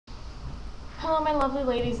Hello, my lovely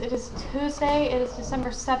ladies. It is Tuesday. It is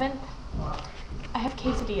December 7th. I have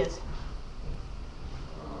quesadillas.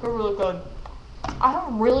 They're really good. I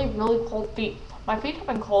have really, really cold feet. My feet have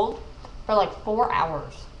been cold for like 4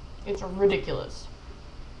 hours. It's ridiculous.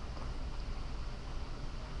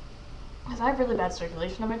 Because I have really bad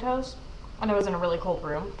circulation on my toes. And I was in a really cold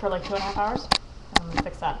room for like 2.5 hours. I'm gonna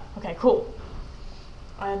fix that. Okay, cool.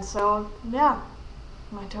 And so, yeah.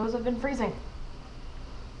 My toes have been freezing.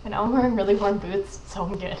 And now I'm wearing really warm boots, so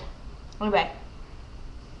I'm good. Anyway,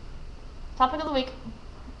 topic of the week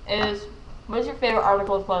is, what is your favorite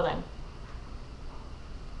article of clothing?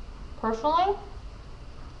 Personally,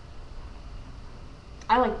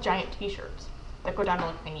 I like giant t-shirts that go down to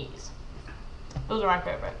like my knees. Those are my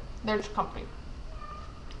favorite. They're just comfy.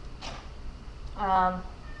 Wow,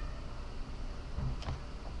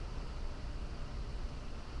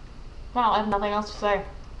 I have nothing else to say.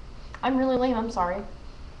 I'm really lame, I'm sorry.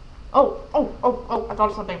 Oh, I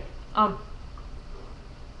thought of something.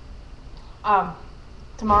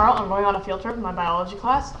 Tomorrow I'm going on a field trip in my biology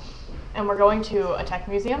class, and we're going to a tech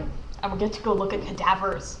museum, and we get to go look at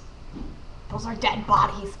cadavers. Those are dead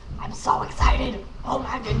bodies. I'm so excited. Oh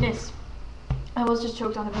my goodness. I almost just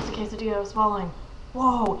choked on a piece of quesadilla I was swallowing.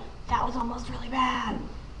 Whoa, that was almost really bad.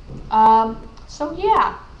 So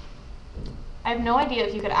yeah. I have no idea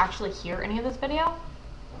if you could actually hear any of this video.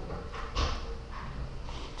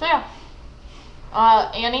 So yeah,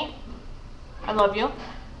 Annie, I love you.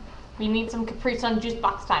 We need some Capri Sun juice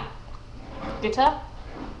box time. Gita,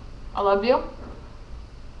 I love you.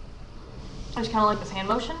 I just kind of like this hand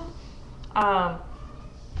motion.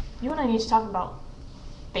 You and I need to talk about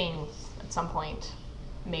things at some point,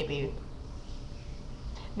 maybe.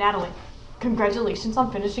 Natalie, congratulations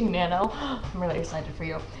on finishing Nano. I'm really excited for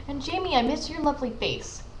you. And Jamie, I miss your lovely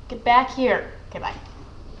face. Get back here. Okay, bye.